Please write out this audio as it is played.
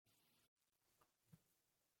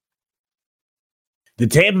The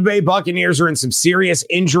Tampa Bay Buccaneers are in some serious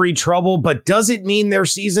injury trouble, but does it mean their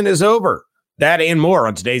season is over? That and more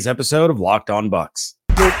on today's episode of Locked On Bucs.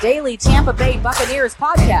 Your daily Tampa Bay Buccaneers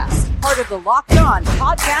podcast, part of the Locked On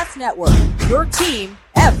Podcast Network, your team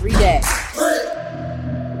every day.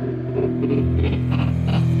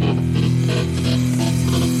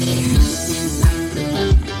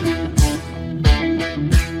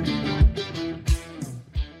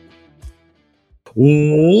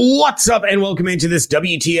 What's up, and welcome into this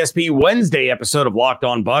WTSP Wednesday episode of Locked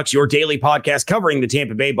On Bucs, your daily podcast covering the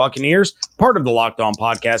Tampa Bay Buccaneers, part of the Locked On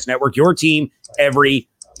Podcast Network, your team every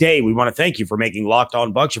day. We want to thank you for making Locked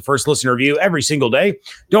On Bucs your first listen review every single day.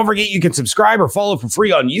 Don't forget you can subscribe or follow for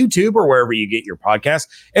free on YouTube or wherever you get your podcasts.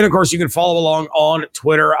 And of course, you can follow along on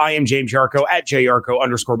Twitter. I am James Yarko at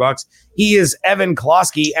JYarko_Bucs. He is Evan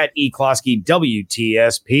Klosky at EKlosky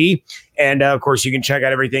WTSP. And of course, you can check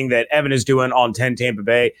out everything that Evan is doing on 10 Tampa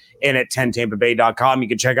Bay and at 10tampabay.com. You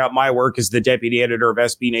can check out my work as the deputy editor of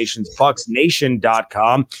SB Nation's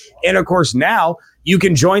BucsNation.com. And of course, now you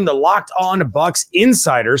can join the Locked On Bucs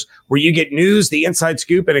Insiders, where you get news, the inside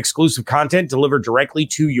scoop, and exclusive content delivered directly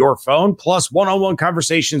to your phone, plus one-on-one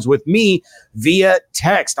conversations with me via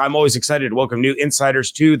text. I'm always excited to welcome new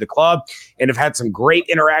insiders to the club and have had some great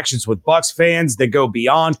interactions with Bucs fans that go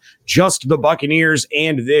beyond just the Buccaneers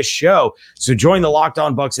and this show. So join the Locked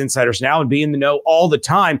On Bucs Insiders now and be in the know all the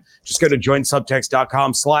time. Just go to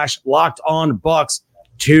joinsubtext.com/LockedOnBucs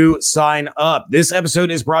to sign up. This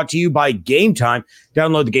episode is brought to you by Game Time.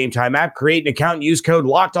 Download the Game Time app, create an account, and use code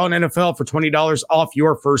LOCKEDONNFL for $20 off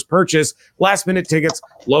your first purchase. Last minute tickets,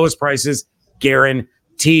 lowest prices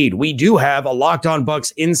guaranteed. We do have a Locked On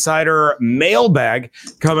Bucs Insider mailbag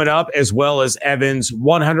coming up, as well as Evan's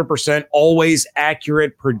 100% always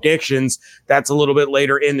accurate predictions. That's a little bit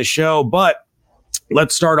later in the show, but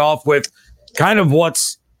let's start off with kind of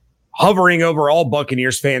what's hovering over all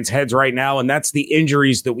Buccaneers fans' heads right now, and that's the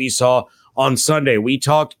injuries that we saw on Sunday. We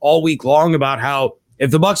talked all week long about how if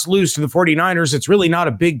the Bucs lose to the 49ers, it's really not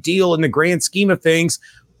a big deal in the grand scheme of things,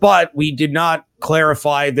 but we did not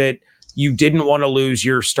clarify that you didn't want to lose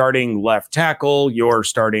your starting left tackle, your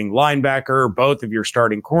starting linebacker, both of your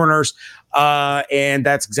starting corners, and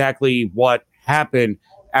that's exactly what happened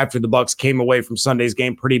after the Bucs came away from Sunday's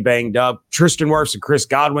game pretty banged up. Tristan Wirfs and Chris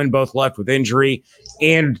Godwin both left with injury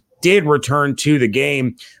and did return to the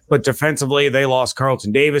game, but defensively they lost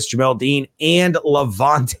Carlton Davis, Jamel Dean, and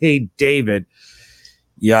Lavonte David.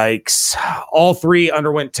 Yikes. All three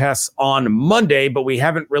underwent tests on Monday, but we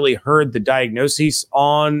haven't really heard the diagnoses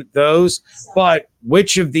on those. But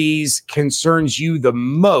which of these concerns you the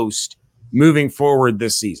most moving forward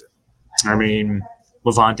this season? I mean,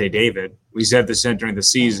 Lavonte David. We said this entering the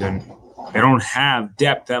season. They don't have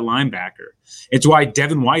depth at linebacker. It's why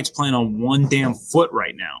Devin White's playing on one damn foot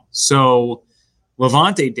right now. So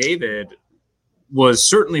Lavonte David was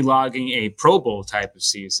certainly logging a Pro Bowl type of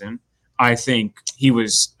season. I think he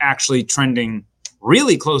was actually trending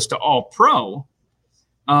really close to All-Pro,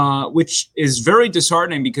 which is very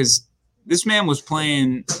disheartening because this man was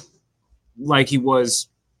playing like he was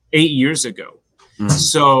 8 years ago. Mm-hmm.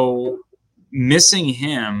 So missing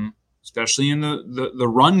him, especially in the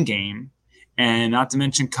run game, and not to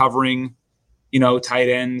mention covering, tight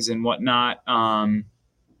ends and whatnot,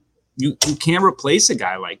 you can't replace a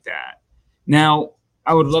guy like that. Now,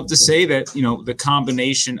 I would love to say that, the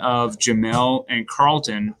combination of Jamel and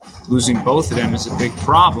Carlton, losing both of them is a big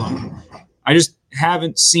problem. I just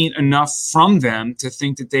haven't seen enough from them to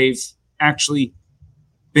think that they've actually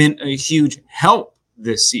been a huge help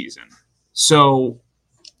this season. So,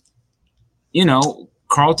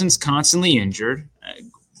 Carlton's constantly injured.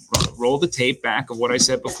 Roll the tape back of what I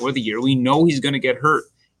said before the year. We know he's going to get hurt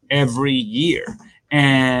every year.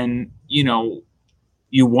 And,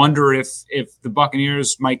 you wonder if the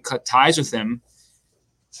Buccaneers might cut ties with him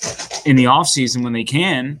in the offseason when they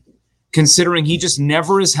can, considering he just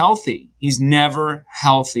never is healthy. He's never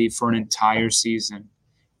healthy for an entire season.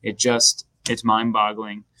 It's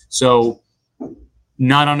mind-boggling. So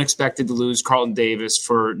not unexpected to lose Carlton Davis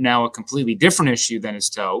for now a completely different issue than his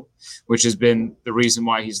toe, which has been the reason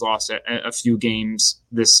why he's lost a few games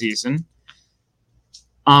this season.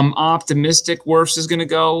 I'm optimistic Wirfs is going to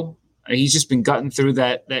go. He's just been gutting through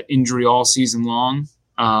that injury all season long.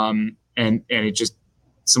 And it just,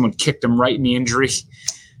 someone kicked him right in the injury.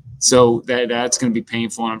 So that's going to be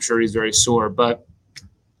painful, and I'm sure he's very sore. But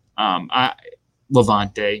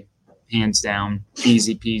Lavonte, hands down,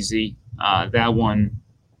 easy peasy. That one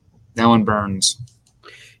burns.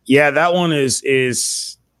 Yeah, that one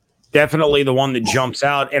is Definitely the one that jumps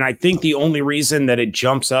out. And I think the only reason that it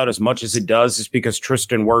jumps out as much as it does is because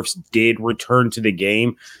Tristan Wirfs did return to the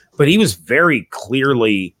game, but he was very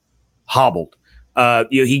clearly hobbled.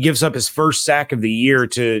 He gives up his first sack of the year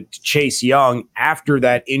to Chase Young after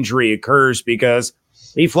that injury occurs because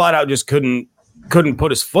he flat out just couldn't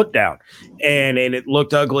put his foot down, and it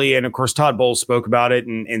looked ugly. And of course, Todd Bowles spoke about it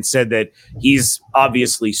and said that he's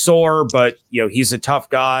obviously sore, but he's a tough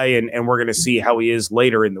guy, and we're going to see how he is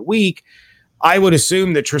later in the week. I would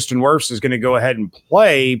assume that Tristan Wirfs is going to go ahead and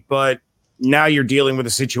play, but now you're dealing with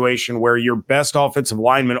a situation where your best offensive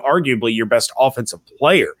lineman, arguably your best offensive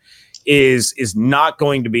player, is not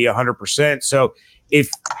going to be 100%. So if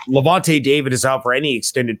Lavonte David is out for any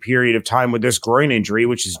extended period of time with this groin injury,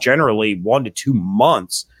 which is generally 1 to 2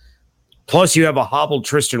 months, plus you have a hobbled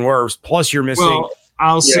Tristan Wirfs, plus you're missing. Well,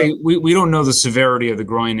 I'll say we don't know the severity of the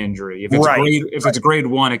groin injury. If it's a grade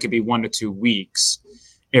 1, it could be 1 to 2 weeks.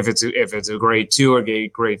 If it's a grade 2 or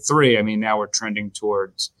grade 3, I mean, now we're trending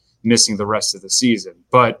towards missing the rest of the season.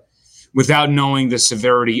 But without knowing the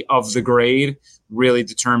severity of the grade, really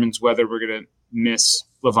determines whether we're going to miss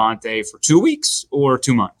Lavonte for 2 weeks or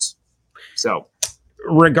 2 months. So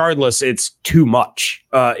regardless, it's too much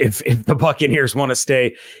if the Buccaneers want to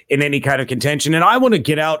stay in any kind of contention. And I want to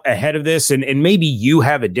get out ahead of this, and maybe you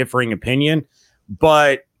have a differing opinion,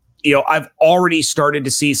 but I've already started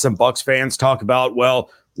to see some Bucs fans talk about,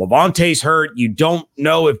 well, Lavonte's hurt. You don't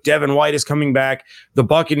know if Devin White is coming back. The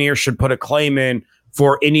Buccaneers should put a claim in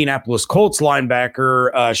for Indianapolis Colts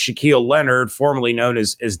linebacker Shaquille Leonard, formerly known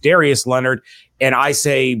as Darius Leonard. And I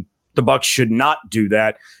say the Bucs should not do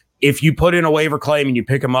that. If you put in a waiver claim and you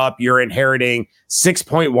pick him up, you're inheriting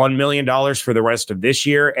 $6.1 million for the rest of this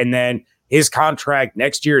year. And then his contract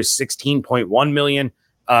next year is $16.1 million.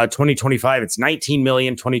 2025, it's $19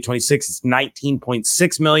 million. 2026, it's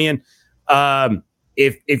 $19.6 million.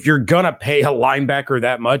 If you're going to pay a linebacker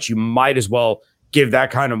that much, you might as well give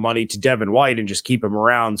that kind of money to Devin White and just keep him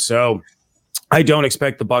around. So I don't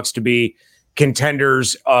expect the Bucs to be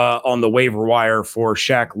contenders on the waiver wire for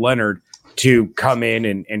Shaq Leonard to come in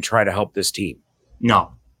and try to help this team.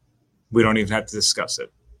 No, we don't even have to discuss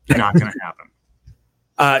it. Not going to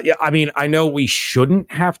happen. Yeah, I mean, I know we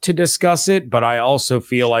shouldn't have to discuss it, but I also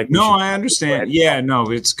feel like I understand. Yeah,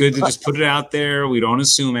 no, it's good to just put it out there. We don't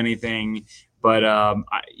assume anything. But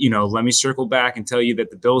let me circle back and tell you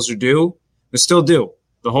that the Bills are due. They're still due.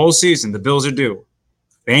 The whole season, the Bills are due.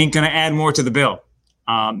 They ain't going to add more to the bill.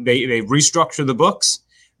 They restructure the books.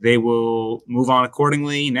 They will move on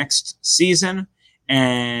accordingly next season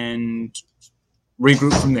and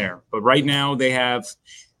regroup from there. But right now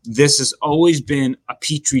this has always been a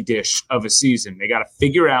petri dish of a season. They got to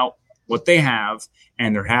figure out what they have,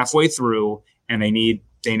 and they're halfway through, and they need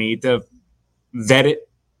to vet it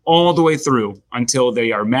all the way through until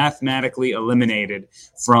they are mathematically eliminated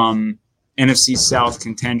from NFC South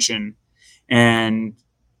contention. And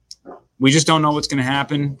we just don't know what's going to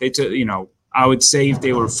happen. I would say if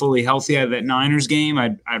they were fully healthy out of that Niners game,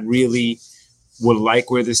 I really would like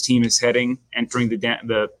where this team is heading entering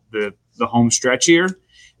the home stretch here.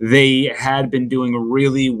 They had been doing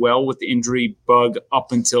really well with the injury bug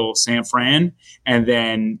up until San Fran, and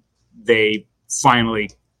then they finally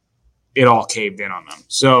it all caved in on them.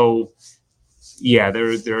 So, yeah,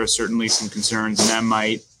 there are certainly some concerns, and that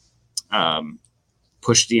might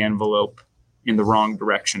push the envelope in the wrong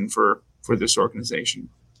direction for this organization.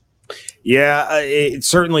 Yeah, it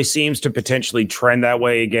certainly seems to potentially trend that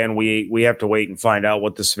way. Again, we have to wait and find out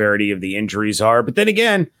what the severity of the injuries are. But then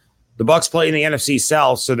again, the Bucs play in the NFC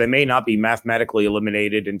South, so they may not be mathematically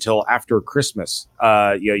eliminated until after Christmas.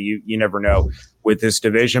 You never know with this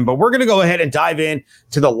division. But we're going to go ahead and dive in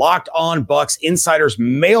to the Locked On Bucs Insiders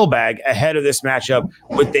mailbag ahead of this matchup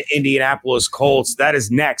with the Indianapolis Colts. That is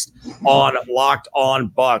next on Locked On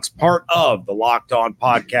Bucs, part of the Locked On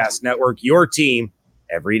Podcast Network, your team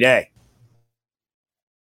every day.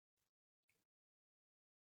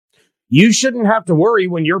 You shouldn't have to worry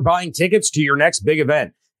when you're buying tickets to your next big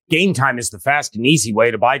event. Game Time is the fast and easy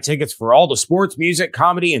way to buy tickets for all the sports, music,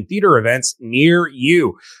 comedy, and theater events near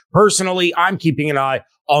you. Personally, I'm keeping an eye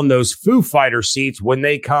on those Foo Fighter seats when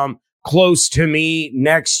they come close to me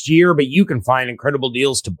next year, but you can find incredible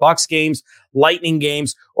deals to Bucs games, Lightning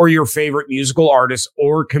games, or your favorite musical artists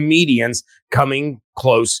or comedians coming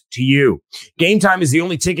close to you. Game Time is the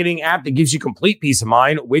only ticketing app that gives you complete peace of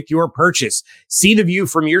mind with your purchase. See the view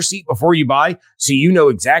from your seat before you buy, so you know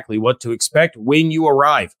exactly what to expect when you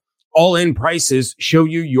arrive. All-in prices show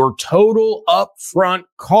you your total upfront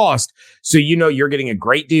cost, so you know you're getting a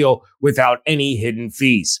great deal without any hidden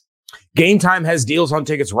fees. Game Time has deals on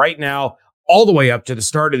tickets right now, all the way up to the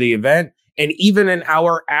start of the event, and even an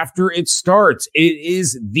hour after it starts. It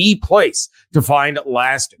is the place to find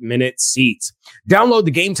last-minute seats. Download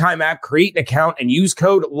the Game Time app, create an account, and use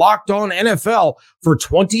code LOCKEDONNFL for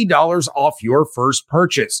 $20 off your first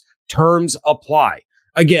purchase. Terms apply.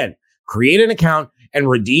 Again, create an account and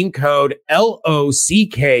redeem code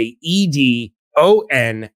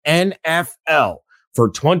LOCKEDONNFL for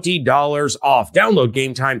 $20 off. Download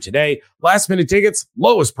Game Time today. Last minute tickets,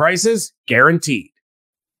 lowest prices guaranteed.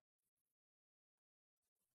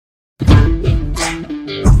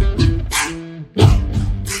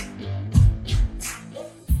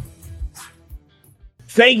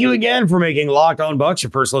 Thank you again for making Locked On Bucs your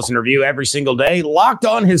first listen review every single day. Locked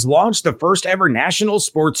On has launched the first ever national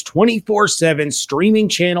sports 24/7 streaming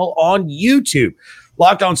channel on YouTube.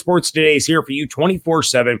 Locked On Sports Today is here for you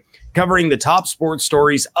 24/7, covering the top sports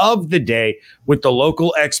stories of the day with the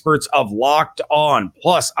local experts of Locked On,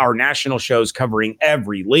 plus our national shows covering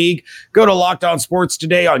every league. Go to Locked On Sports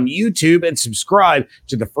Today on YouTube and subscribe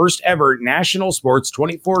to the first ever national sports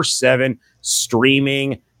 24/7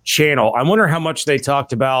 streaming channel. I wonder how much they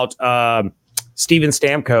talked about Steven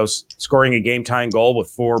Stamkos scoring a game-tying goal with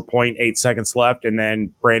 4.8 seconds left, and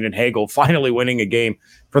then Brandon Hagel finally winning a game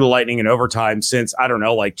for the Lightning in overtime since, I don't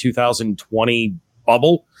know, like 2020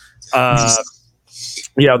 bubble. It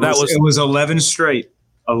was 11 straight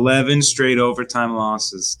overtime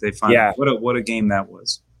losses. They finally, what a game that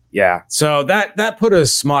was. Yeah, so that put a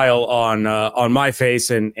smile on my face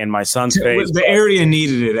and my son's face. The area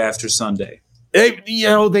needed it after Sunday.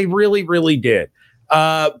 They really, really did.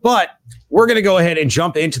 But we're going to go ahead and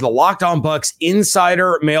jump into the Locked On Bucs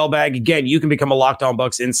Insider mailbag. Again, you can become a Locked On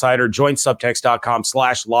Bucs Insider. Join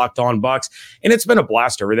subtext.com/LockedOnBucs. And it's been a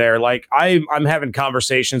blast over there. Like I'm having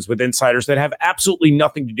conversations with insiders that have absolutely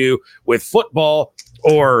nothing to do with football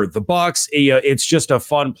or the Bucs. It's just a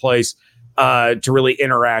fun place to really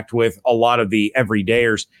interact with a lot of the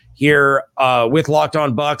everydayers here with Locked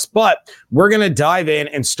On Bucs. But we're going to dive in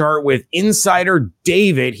and start with Insider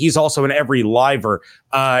David. He's also an every liver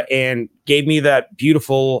and gave me that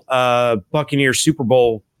beautiful Buccaneers Super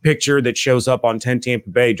Bowl picture that shows up on 10 Tampa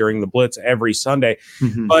Bay during the Blitz every Sunday.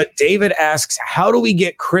 Mm-hmm. But David asks, how do we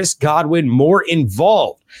get Chris Godwin more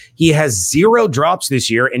involved? He has 0 drops this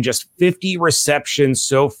year and just 50 receptions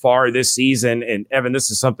so far this season. And Evan, this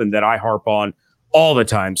is something that I harp on all the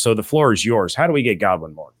time. So the floor is yours. How do we get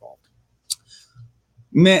Godwin more involved?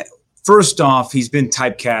 First off, he's been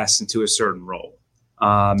typecast into a certain role.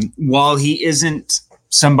 While he isn't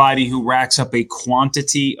somebody who racks up a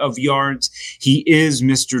quantity of yards, he is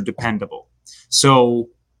Mr. Dependable. So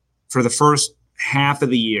for the first half of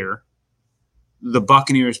the year, the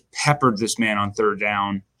Buccaneers peppered this man on third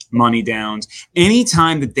down, money downs.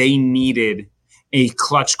 Anytime that they needed a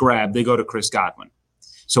clutch grab, they go to Chris Godwin.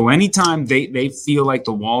 So anytime they feel like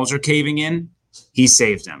the walls are caving in, he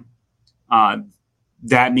saves them.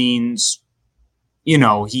 That means,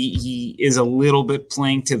 he is a little bit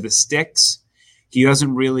playing to the sticks. He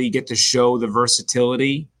doesn't really get to show the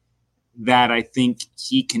versatility that I think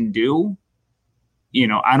he can do.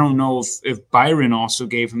 I don't know if Byron also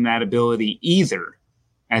gave him that ability either,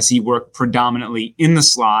 as he worked predominantly in the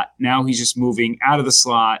slot. Now he's just moving out of the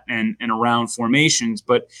slot and around formations,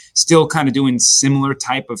 but still kind of doing similar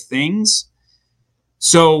type of things.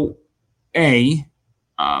 So,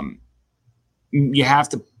 you have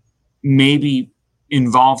to maybe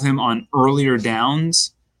involve him on earlier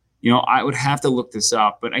downs. I would have to look this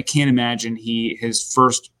up, but I can't imagine his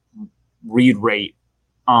first read rate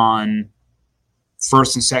on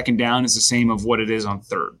first and second down is the same of what it is on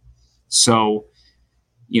third. So,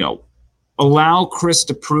 allow Chris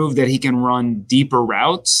to prove that he can run deeper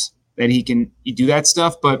routes, that he can do that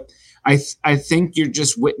stuff. But I think you're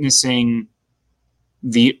just witnessing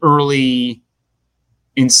the early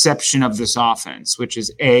inception of this offense, which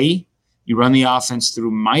is you run the offense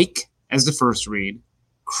through Mike as the first read,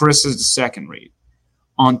 Chris as the second read.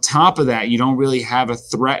 On top of that, you don't really have a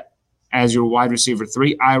threat as your wide receiver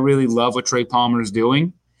 3. I really love what Trey Palmer is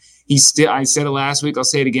doing. I said it last week, I'll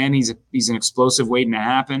say it again. He's an explosive waiting to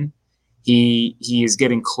happen. He is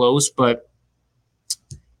getting close, but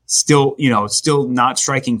still not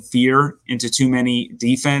striking fear into too many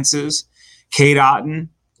defenses. Cade Otton,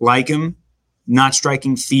 like him, not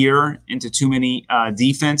striking fear into too many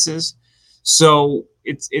defenses. So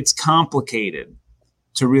it's complicated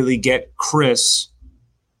to really get Chris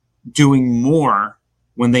doing more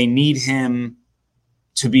when they need him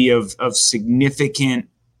to be of significant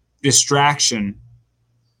distraction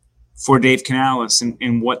for Dave Canales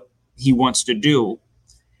in what he wants to do.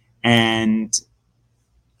 And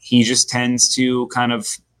he just tends to kind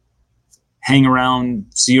of hang around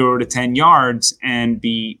 0 to 10 yards and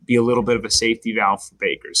be a little bit of a safety valve for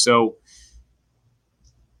Baker. So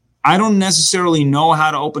I don't necessarily know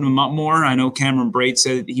how to open him up more. I know Cameron Braid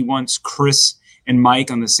said he wants Chris and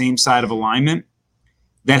Mike on the same side of alignment.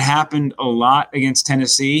 That happened a lot against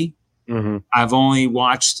Tennessee. Mm-hmm. I've only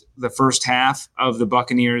watched the first half of the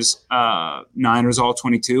Buccaneers Niners All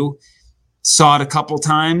 22. Saw it a couple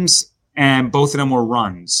times, and both of them were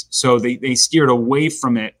runs. So they steered away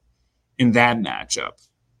from it in that matchup.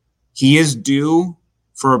 He is due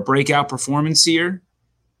for a breakout performance here.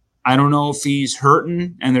 I don't know if he's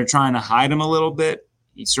hurting and they're trying to hide him a little bit.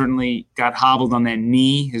 He certainly got hobbled on that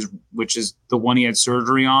knee, which is the one he had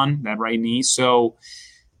surgery on, that right knee. So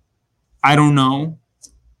I don't know,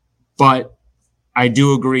 but I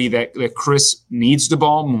do agree that Chris needs the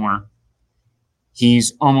ball more.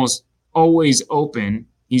 He's almost always open.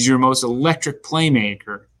 He's your most electric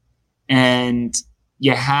playmaker, and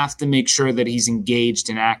you have to make sure that he's engaged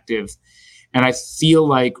and active. And I feel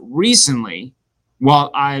like recently,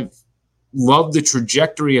 while I've loved the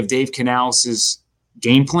trajectory of Dave Canales'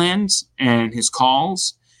 game plans and his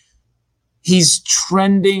calls, he's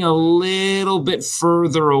trending a little bit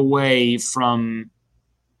further away from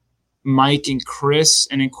Mike and Chris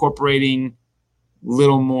and incorporating a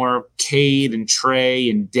little more Cade and Trey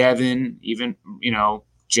and Devin. Even,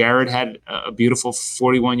 Jared had a beautiful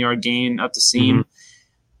 41-yard gain up the seam.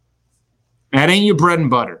 Mm-hmm. That ain't your bread and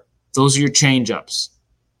butter. Those are your change-ups.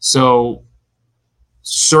 So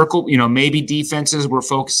circle, maybe defenses were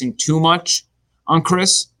focusing too much on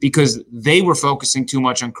Chris because they were focusing too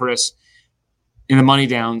much on Chris in the money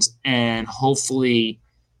downs, and hopefully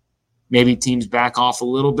maybe teams back off a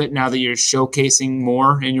little bit now that you're showcasing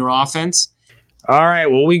more in your offense. All right.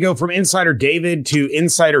 Well, we go from Insider David to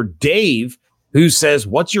Insider Dave, who says,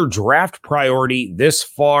 what's your draft priority this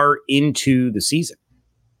far into the season?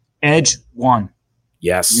 Edge 1.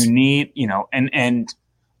 Yes. You need, and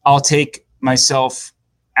I'll take myself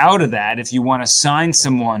out of that if you want to sign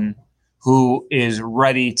someone who is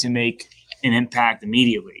ready to make an impact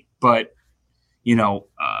immediately. But,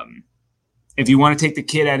 if you want to take the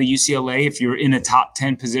kid out of UCLA, if you're in a top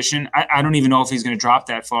 10 position, I don't even know if he's going to drop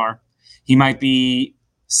that far. He might be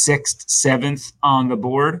 6th, 7th on the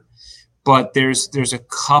board, but there's a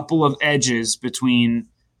couple of edges between,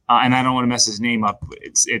 and I don't want to mess his name up.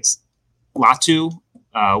 It's Latu,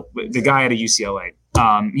 the guy out of UCLA.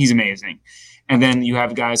 He's amazing. And then you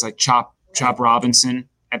have guys like Chop Robinson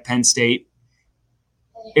at Penn State.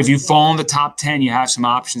 If you fall in the top 10, you have some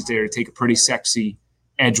options there to take a pretty sexy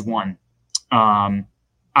edge 1.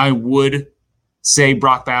 I would say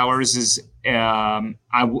Brock Bowers is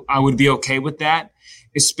I would be okay with that,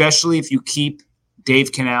 especially if you keep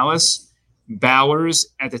Dave Canales, Bowers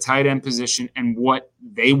at the tight end position, and what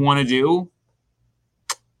they want to do,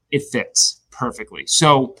 it fits perfectly.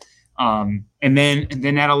 So, and then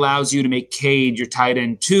that allows you to make Cade your tight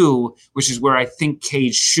end 2, which is where I think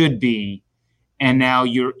Cade should be. And now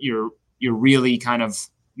you're really kind of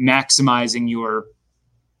maximizing your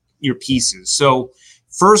pieces. So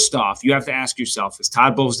first off, you have to ask yourself, is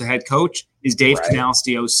Todd Bowles the head coach? Is Dave Canales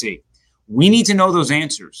the OC? We need to know those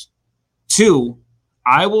answers. 2,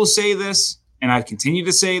 I will say this, and I continue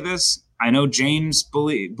to say this. I know James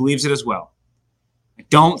believes it as well. I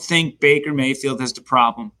don't think Baker Mayfield has the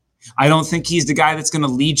problem. I don't think he's the guy that's going to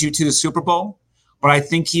lead you to the Super Bowl, but I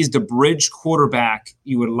think he's the bridge quarterback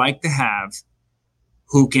you would like to have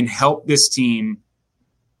who can help this team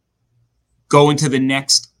go into the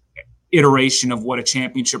next iteration of what a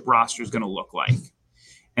championship roster is going to look like.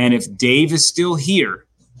 And if Dave is still here,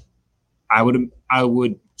 I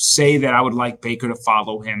would say that I would like Baker to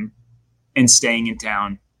follow him and staying in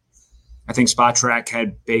town. I think Spotrac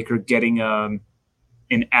had Baker getting an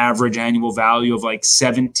average annual value of like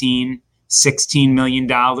 $16 million.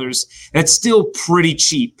 That's still pretty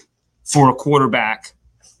cheap for a quarterback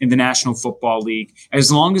in the National Football League,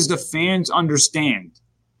 as long as the fans understand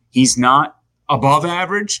he's not above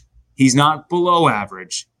average, he's not below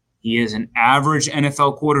average. He is an average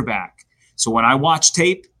NFL quarterback. So when I watch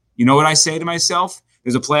tape, you know what I say to myself?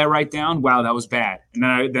 There's a play I write down, wow, that was bad.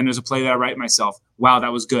 And then there's a play that I write myself, wow,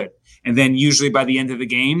 that was good. And then usually by the end of the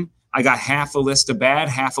game, I got half a list of bad,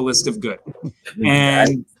 half a list of good.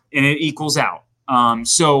 And it equals out.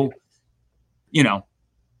 So,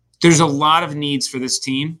 there's a lot of needs for this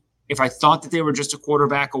team. If I thought that they were just a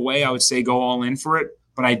quarterback away, I would say go all in for it,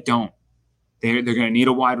 but I don't. They're going to need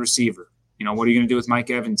a wide receiver. What are you going to do with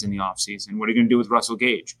Mike Evans in the offseason? What are you going to do with Russell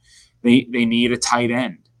Gage? They need a tight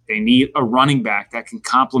end. They need a running back that can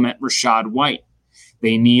complement Rachaad White.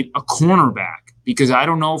 They need a cornerback because I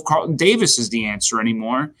don't know if Carlton Davis is the answer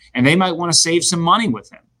anymore, and they might want to save some money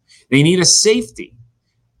with him. They need a safety.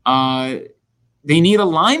 They need a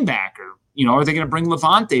linebacker. Are they going to bring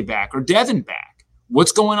Levante back or Devin back?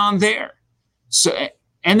 What's going on there? So,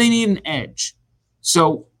 and they need an edge.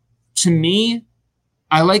 So, to me,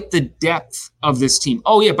 I like the depth of this team.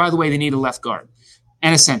 Oh yeah, by the way, they need a left guard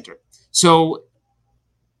and a center. So,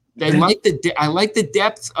 I like the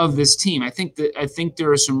depth of this team. I think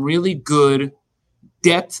there are some really good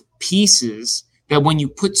depth pieces that when you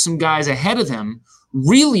put some guys ahead of them,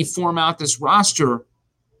 really form out this roster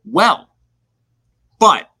well.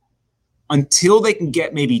 But until they can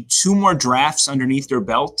get maybe 2 more drafts underneath their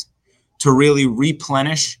belt to really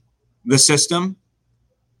replenish the system,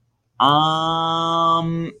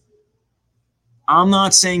 I'm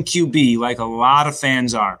not saying QB like a lot of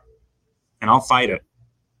fans are, and I'll fight it.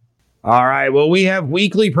 All right. Well, we have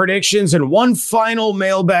weekly predictions and one final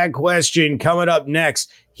mailbag question coming up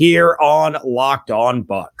next here on Locked On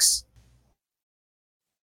Bucs.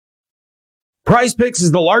 PrizePicks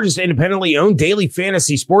is the largest independently owned daily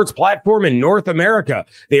fantasy sports platform in North America.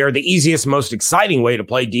 They are the easiest, most exciting way to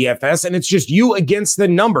play DFS, and it's just you against the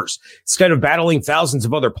numbers. Instead of battling thousands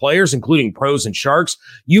of other players, including pros and sharks,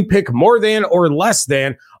 you pick more than or less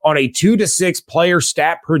than on a 2 to 6 player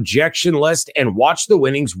stat projection list and watch the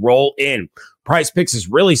winnings roll in. PrizePicks is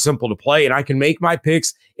really simple to play, and I can make my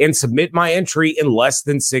picks and submit my entry in less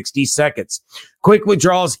than 60 seconds. Quick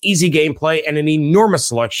withdrawals, easy gameplay, and an enormous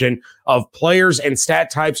selection of players and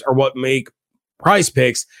stat types are what make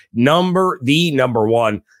PrizePicks the number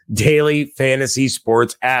one daily fantasy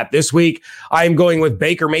sports app. This week, I am going with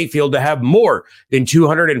Baker Mayfield to have more than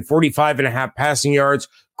 245.5 passing yards,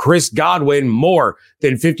 Chris Godwin more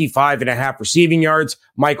than 55.5 receiving yards,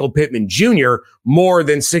 Michael Pittman Jr. more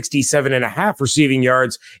than 67.5 receiving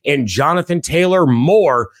yards, and Jonathan Taylor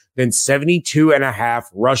more than 72.5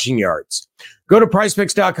 rushing yards. Go to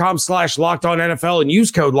PrizePicks.com/LockedOnNFL and use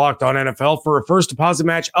code LockedOnNFL for a first deposit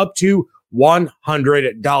match up to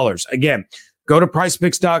 $100. Again, go to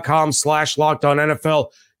PrizePicks.com/LockedOnNFL.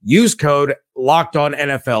 Use code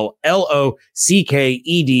LockedOnNFL, LOCKEDON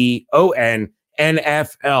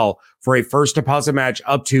NFL for a first deposit match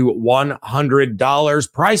up to $100.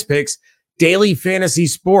 PrizePicks, daily fantasy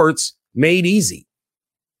sports made easy.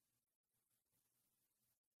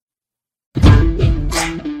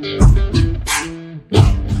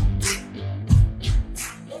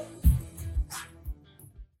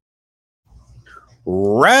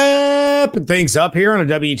 Wrapping things up here on a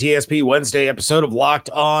WTSP Wednesday episode of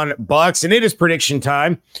Locked On Bucs, and it is prediction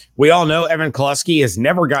time. We all know Evan Kluski has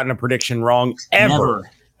never gotten a prediction wrong ever.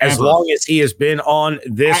 As long as he has been on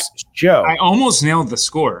this show. I almost nailed the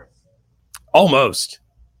score. Almost.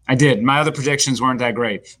 I did. My other predictions weren't that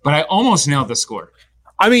great, but I almost nailed the score.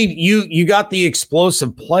 I mean, you got the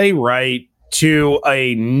explosive play right to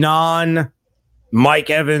a non-Mike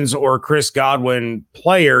Evans or Chris Godwin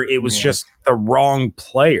player. It was just the wrong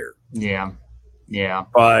player. Yeah.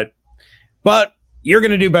 But you're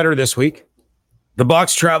going to do better this week. The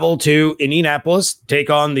Bucs travel to Indianapolis, take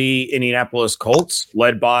on the Indianapolis Colts,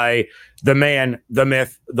 led by the man, the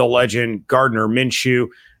myth, the legend, Gardner Minshew.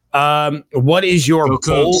 What is your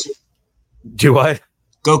bold? Do what?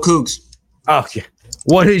 Go Cougs. Oh, yeah.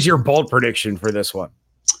 What is your bold prediction for this one?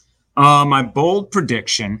 My bold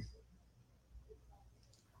prediction,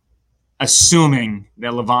 assuming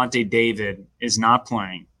that Levante David is not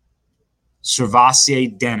playing,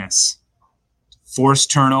 Servassier Dennis,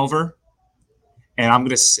 forced turnover, and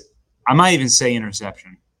I might even say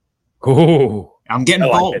interception. Ooh, I'm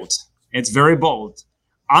getting bold. It's very bold.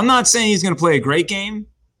 I'm not saying he's going to play a great game,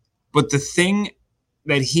 but the thing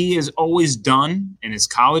that he has always done in his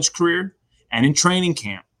college career and in training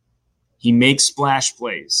camp, he makes splash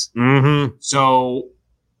plays. Mm-hmm. So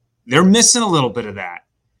they're missing a little bit of that.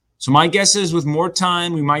 So my guess is with more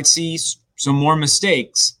time, we might see some more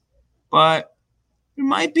mistakes, but there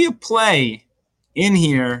might be a play in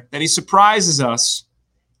here that he surprises us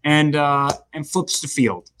and flips the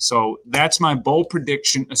field. So that's my bold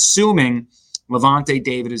prediction, assuming Levante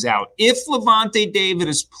David is out. If Levante David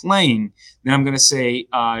is playing, then I'm going to say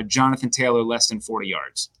Jonathan Taylor less than 40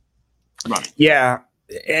 yards running. Yeah.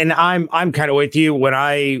 And I'm kind of with you when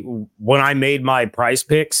I made my price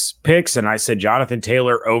picks and I said Jonathan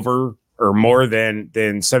Taylor over or more than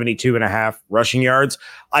 72.5 rushing yards.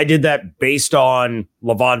 I did that based on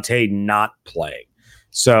Levante not playing.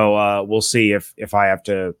 So we'll see if I have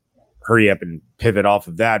to hurry up and pivot off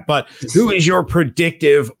of that. But who is your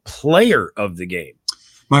predictive player of the game?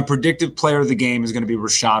 My predictive player of the game is going to be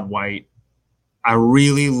Rachaad White. I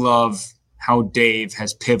really love how Dave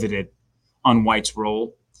has pivoted on White's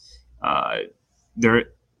role.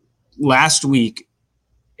 Last week,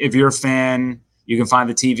 if you're a fan, You can find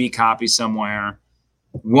the TV copy somewhere.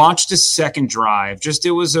 Watch the second drive.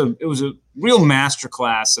 It was a real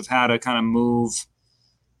masterclass of how to kind of move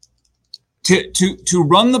to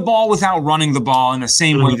run the ball without running the ball in the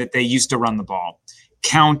same way that they used to run the ball.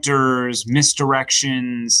 Counters,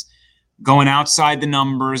 misdirections, going outside the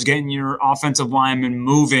numbers, getting your offensive lineman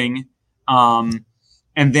moving, and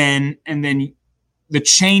then the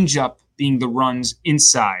changeup being the runs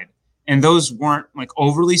inside. And those weren't like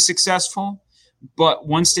overly successful, but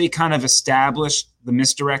once they kind of established the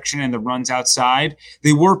misdirection and the runs outside,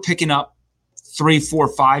 they were picking up 3, 4,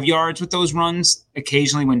 5 yards with those runs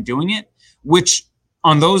occasionally when doing it, which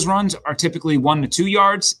on those runs are typically 1 to 2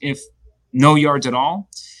 yards, if no yards at all.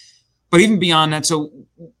 But even beyond that, so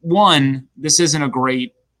one, this isn't a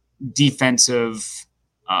great defensive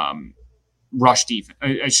rush defense.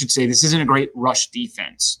 I should say this isn't a great rush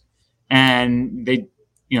defense. And they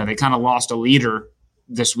kind of lost a leader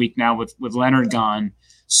this week now with Leonard gone.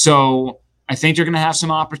 So I think you're going to have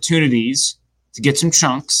some opportunities to get some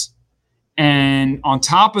chunks. And on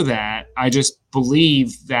top of that, I just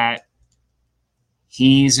believe that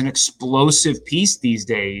he's an explosive piece these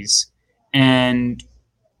days. And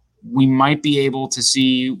we might be able to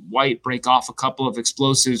see White break off a couple of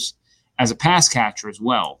explosives as a pass catcher as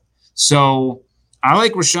well. So I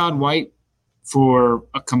like Rachaad White for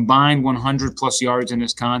a combined 100-plus yards in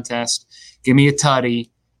this contest. Give me a tutty.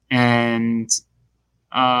 And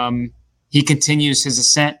he continues his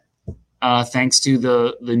ascent thanks to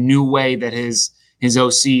the new way that his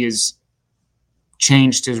OC has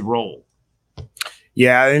changed his role.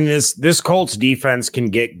 Yeah, and this Colts defense can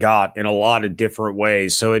get got in a lot of different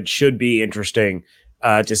ways, so it should be interesting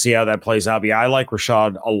to see how that plays out. But yeah, I like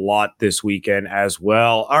Rachaad a lot this weekend as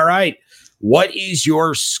well. All right, what is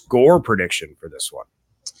your score prediction for this one?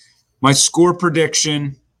 My score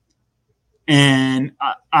prediction, and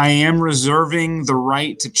I am reserving the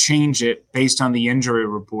right to change it based on the injury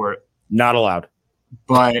report. Not allowed.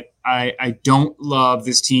 But I don't love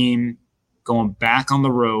this team going back on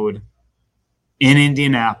the road in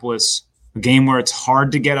Indianapolis, a game where it's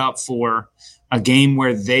hard to get up for, a game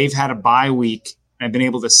where they've had a bye week and have been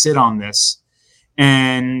able to sit on this.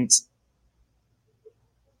 And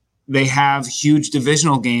they have huge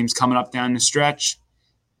divisional games coming up down the stretch.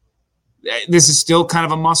 This is still kind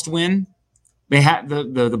of a must win. They have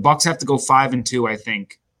the Bucs have to go 5-2, I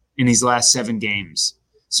think, in these last 7 games.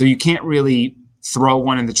 So you can't really throw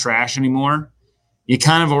one in the trash anymore. You're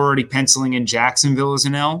kind of already penciling in Jacksonville as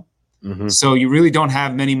an L. Mm-hmm. So you really don't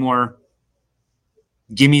have many more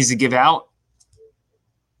gimmies to give out.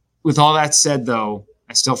 With all that said, though,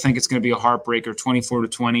 I still think it's going to be a heartbreaker,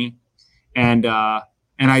 24-20. And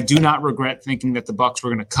I do not regret thinking that the Bucs were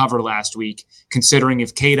going to cover last week, considering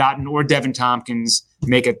if Cade Otton or Devin Tompkins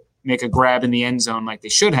make a grab in the end zone like they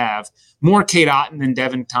should have. More Cade Otton than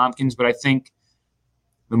Devin Tompkins, but I think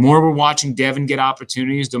the more we're watching Devin get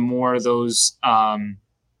opportunities, the more those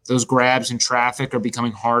grabs in traffic are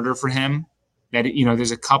becoming harder for him. That,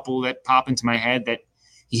 there's a couple that pop into my head that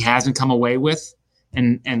he hasn't come away with,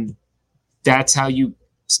 and that's how you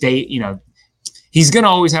stay. He's going to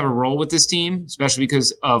always have a role with this team, especially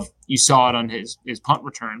because of you saw it on his punt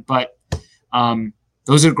return. But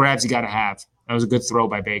those are the grabs you got to have. That was a good throw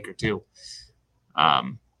by Baker too.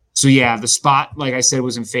 So yeah, the spot, like I said,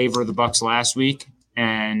 was in favor of the Bucs last week,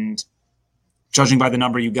 and judging by the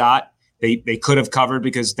number you got, they could have covered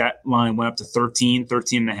because that line went up to 13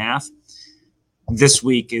 and a half. This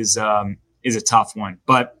week is a tough one,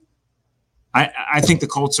 but I think the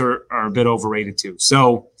Colts are a bit overrated too.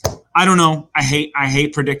 So I don't know. I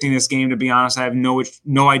hate predicting this game, to be honest. I have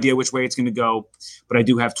no idea which way it's going to go, but I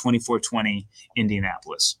do have 24-20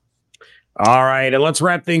 Indianapolis. All right, and let's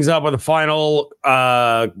wrap things up with a final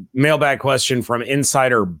mailbag question from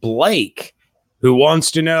Insider Blake, who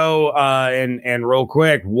wants to know, and real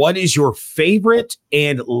quick, what is your favorite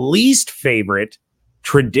and least favorite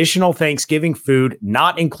traditional Thanksgiving food,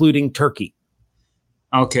 not including turkey?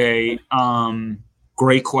 Okay,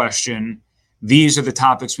 great question. These are the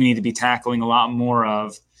topics we need to be tackling a lot more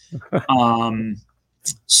of.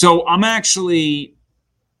 So I'm actually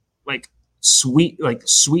sweet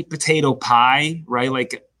potato pie, right?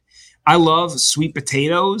 Like, I love sweet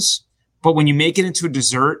potatoes, but when you make it into a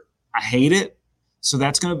dessert, I hate it. So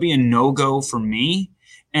that's going to be a no-go for me.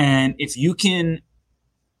 And if you can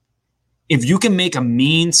make a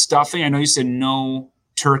mean stuffing, I know you said no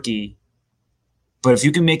turkey, but if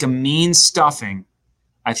you can make a mean stuffing,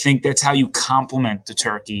 I think that's how you complement the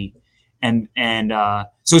turkey. And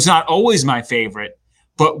so it's not always my favorite,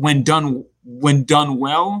 but when done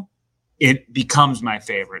well, it becomes my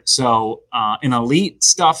favorite. So an elite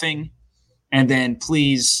stuffing, and then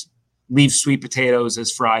please leave sweet potatoes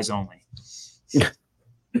as fries only.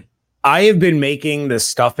 I have been making the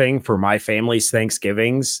stuffing for my family's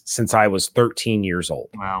Thanksgivings since I was 13 years old.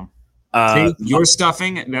 Wow. See, your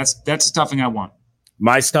stuffing, that's the stuffing I want.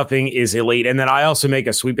 My stuffing is elite. And then I also make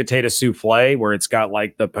a sweet potato souffle where it's got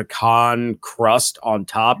like the pecan crust on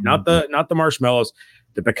top, not the marshmallows,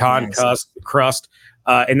 the pecan crust.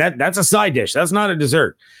 And that's a side dish. That's not a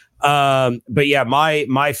dessert. But yeah,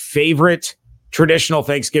 my favorite traditional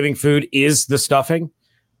Thanksgiving food is the stuffing.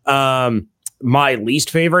 My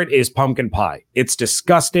least favorite is pumpkin pie. It's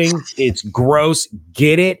disgusting. It's gross.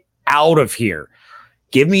 Get it out of here.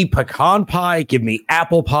 Give me pecan pie. Give me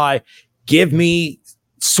apple pie. Give me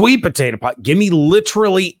sweet potato pie. Give me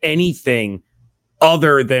literally anything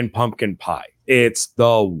other than pumpkin pie. It's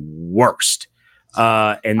the worst.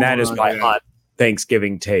 And that is my hot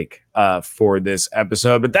Thanksgiving take for this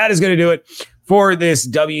episode. But that is going to do it for this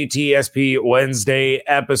WTSP Wednesday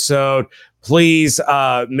episode. Please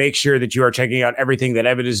make sure that you are checking out everything that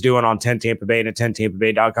Evan is doing on 10 Tampa Bay and at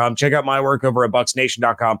 10tampabay.com. Check out my work over at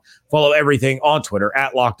bucksnation.com. Follow everything on Twitter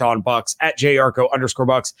at LockedOnBucks, at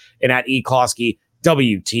JArco_Bucks, and at eCloskey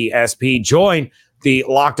WTSP. Join the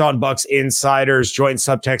Locked On Bucks Insiders. Join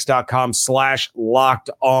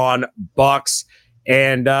subtext.com/LockedOnBucks.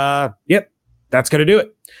 And yep, that's going to do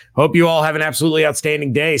it. Hope you all have an absolutely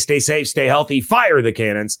outstanding day. Stay safe, stay healthy, fire the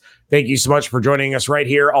cannons. Thank you so much for joining us right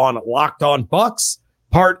here on Locked On Bucks,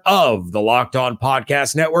 part of the Locked On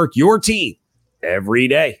Podcast Network, your team every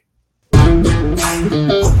day.